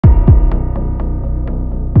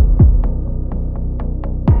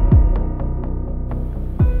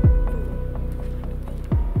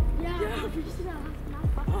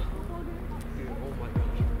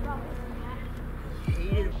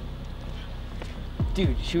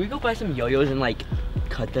Dude, should we go buy some yo-yos and like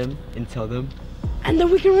cut them and sell them? And then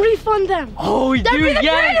we can refund them. Oh, That'd dude, be the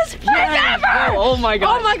greatest prank ever! Oh my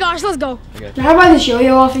gosh. Oh my gosh, let's go. Okay. Can I buy this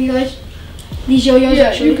yo-yo off of you guys? These yo-yos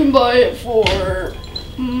actually? You can buy it for,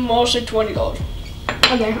 I'll say $20.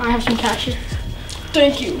 Okay, I have some cash here.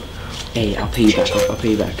 Thank you. Hey, I'll pay you back. I'll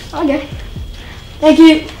pay you back. Okay. Thank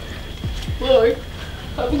you. Bye.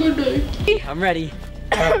 Have a good day. I'm ready.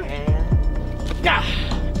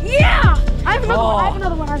 Yeah! I have another one. I have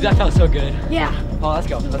another one. That felt so good. Yeah. Oh, let's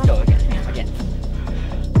go. Let's go again.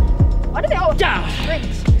 Why do they all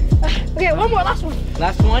strings? Okay, one more, last one.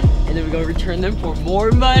 Last one, and then we're gonna return them for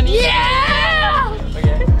more money. Yeah!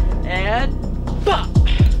 Okay. And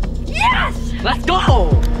Yes! let's go!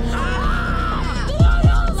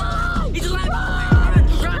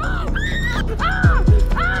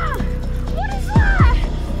 What is that?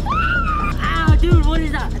 Ow, dude, what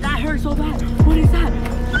is that? That hurt so bad. What is that?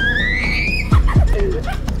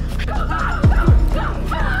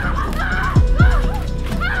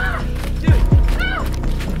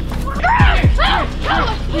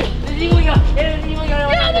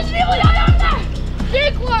 Yeah, there's an evil yoyo up there!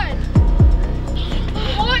 Big one!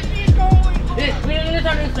 What is going on? We don't need to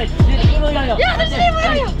turn this way. There's an evil yo-yo. Yeah, there's an evil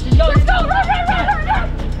yoyo! Let's go! Run!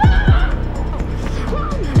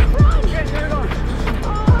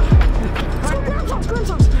 Grandpa's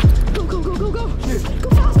house! Go! Go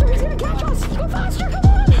faster! He's gonna catch us! Go faster! Come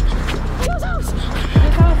on! To his house!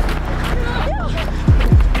 Yeah!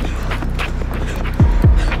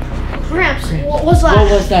 Gramps, what was that?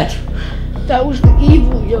 What was that? That was the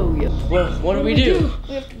evil yo-yo. Well, what do we do?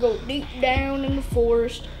 We have to go deep down in the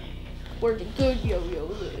forest where the good yo-yo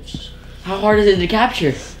lives. How hard is it to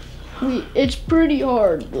capture? It's pretty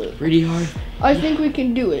hard, but Pretty hard. I think we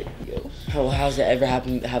can do it. How's it ever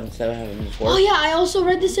happened? Haven't that happened before? Oh yeah, I also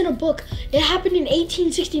read this in a book. It happened in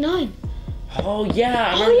 1869. Oh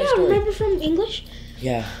yeah, I remember the story. Remember from English?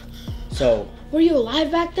 Yeah. So. Were you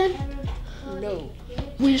alive back then? No.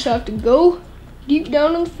 We just have to go deep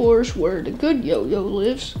down in the forest where the good yo-yo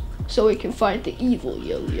lives so we can find the evil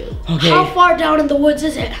yo-yo. Okay. How far down in the woods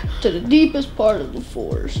is it? To the deepest part of the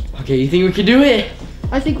forest. Okay, you think we can do it?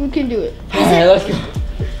 I think we can do it. Alright, let's go.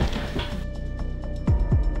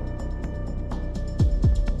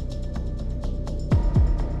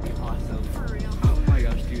 Awesome. Oh my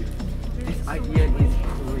gosh, dude. This idea is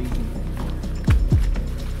crazy.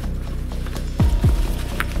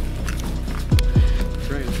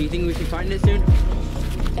 Right, do you think we can find it soon?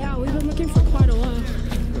 Yeah, we've been looking for quite a while.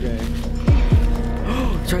 Okay.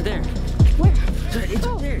 It's right there. Where? It's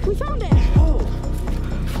right there. We found it. Oh.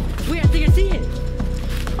 Wait, I think I see it.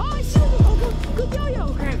 Oh, I see it. Oh, good yo-yo.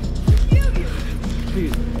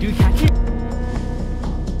 Dude, do you catch it?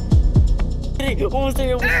 Get it. Almost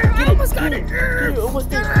there. Get it. Almost got it. Get it. Almost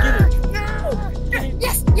there. Get it.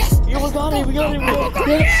 Yes. You almost got it. We got it.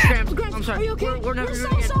 Gramps, I'm sorry. are you okay? We're never so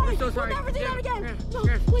doing it again. sorry. We're so sorry. We'll never do that again. Gramps, No,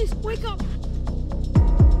 Gramps. please, wake up.